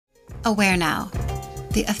Aware Now,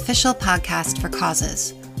 the official podcast for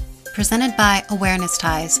causes. Presented by Awareness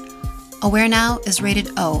Ties, Aware Now is rated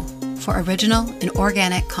O for original and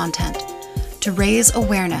organic content to raise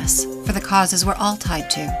awareness for the causes we're all tied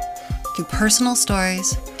to through personal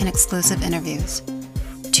stories and exclusive interviews.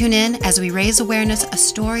 Tune in as we raise awareness a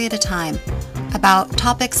story at a time about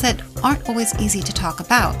topics that aren't always easy to talk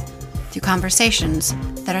about through conversations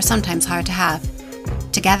that are sometimes hard to have.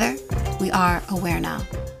 Together, we are Aware Now.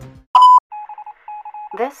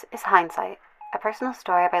 This is Hindsight, a personal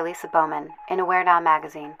story by Lisa Bowman in Aware Now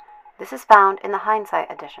magazine. This is found in the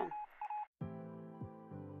Hindsight edition.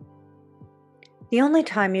 The only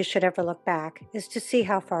time you should ever look back is to see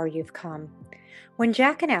how far you've come. When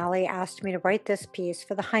Jack and Allie asked me to write this piece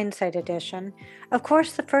for the Hindsight edition, of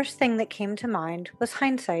course the first thing that came to mind was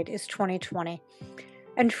hindsight is 2020.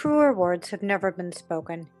 And truer words have never been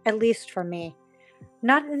spoken, at least for me.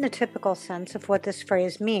 Not in the typical sense of what this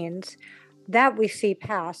phrase means, that we see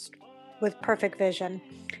past with perfect vision,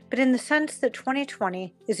 but in the sense that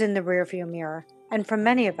 2020 is in the rearview mirror, and for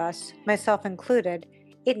many of us, myself included,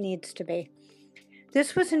 it needs to be.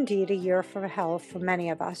 This was indeed a year for hell for many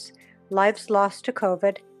of us. Lives lost to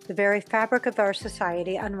COVID, the very fabric of our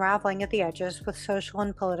society unraveling at the edges with social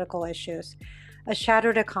and political issues, a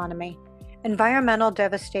shattered economy, environmental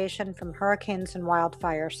devastation from hurricanes and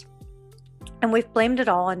wildfires. And we've blamed it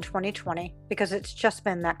all on 2020 because it's just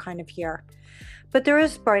been that kind of year. But there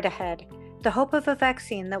is bright ahead, the hope of a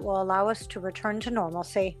vaccine that will allow us to return to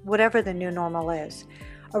normalcy, whatever the new normal is.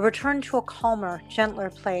 A return to a calmer, gentler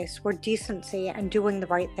place where decency and doing the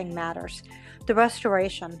right thing matters. The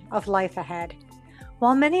restoration of life ahead.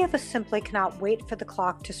 While many of us simply cannot wait for the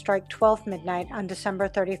clock to strike 12 midnight on December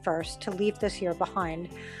 31st to leave this year behind,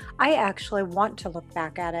 I actually want to look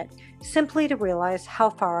back at it, simply to realize how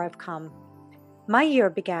far I've come. My year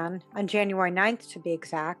began, on January 9th to be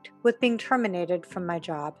exact, with being terminated from my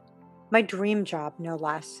job. My dream job, no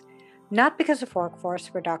less. Not because of workforce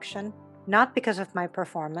reduction, not because of my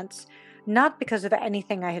performance, not because of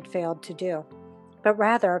anything I had failed to do, but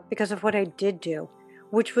rather because of what I did do,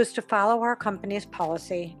 which was to follow our company's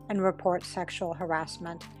policy and report sexual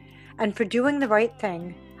harassment. And for doing the right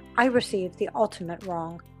thing, I received the ultimate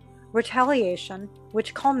wrong. Retaliation,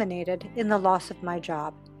 which culminated in the loss of my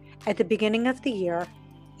job. At the beginning of the year,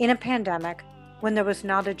 in a pandemic, when there was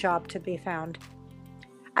not a job to be found.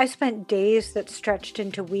 I spent days that stretched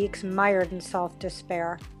into weeks mired in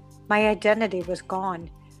self-despair. My identity was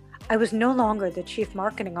gone. I was no longer the chief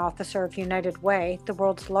marketing officer of United Way, the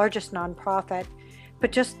world's largest nonprofit,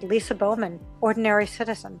 but just Lisa Bowman, ordinary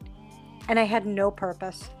citizen. And I had no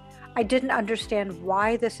purpose. I didn't understand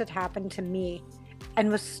why this had happened to me,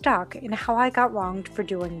 and was stuck in how I got wronged for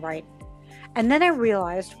doing right. And then I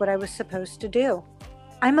realized what I was supposed to do.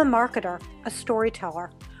 I'm a marketer, a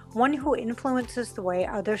storyteller, one who influences the way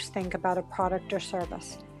others think about a product or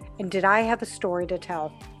service. And did I have a story to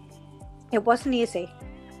tell? It wasn't easy.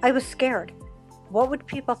 I was scared. What would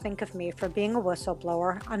people think of me for being a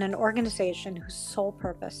whistleblower on an organization whose sole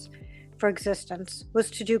purpose for existence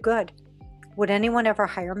was to do good? Would anyone ever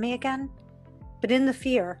hire me again? But in the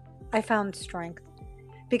fear, I found strength.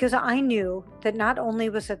 Because I knew that not only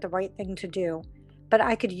was it the right thing to do, but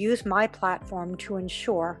I could use my platform to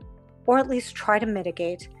ensure, or at least try to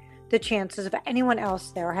mitigate, the chances of anyone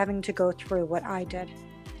else there having to go through what I did.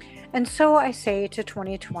 And so I say to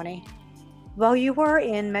 2020, while you were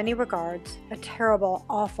in many regards a terrible,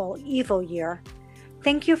 awful, evil year,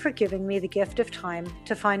 thank you for giving me the gift of time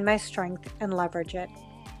to find my strength and leverage it.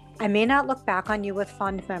 I may not look back on you with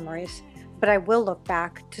fond memories, but I will look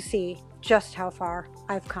back to see just how far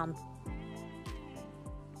I've come.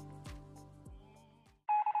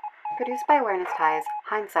 Produced by Awareness Ties,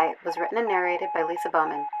 Hindsight was written and narrated by Lisa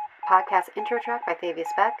Bowman. Podcast intro track by Thavius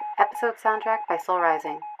Beck. Episode soundtrack by Soul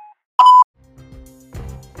Rising.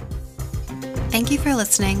 Thank you for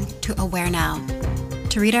listening to Aware Now.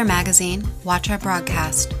 To read our magazine, watch our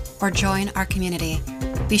broadcast, or join our community,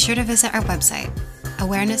 be sure to visit our website,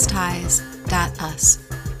 awarenessties.us.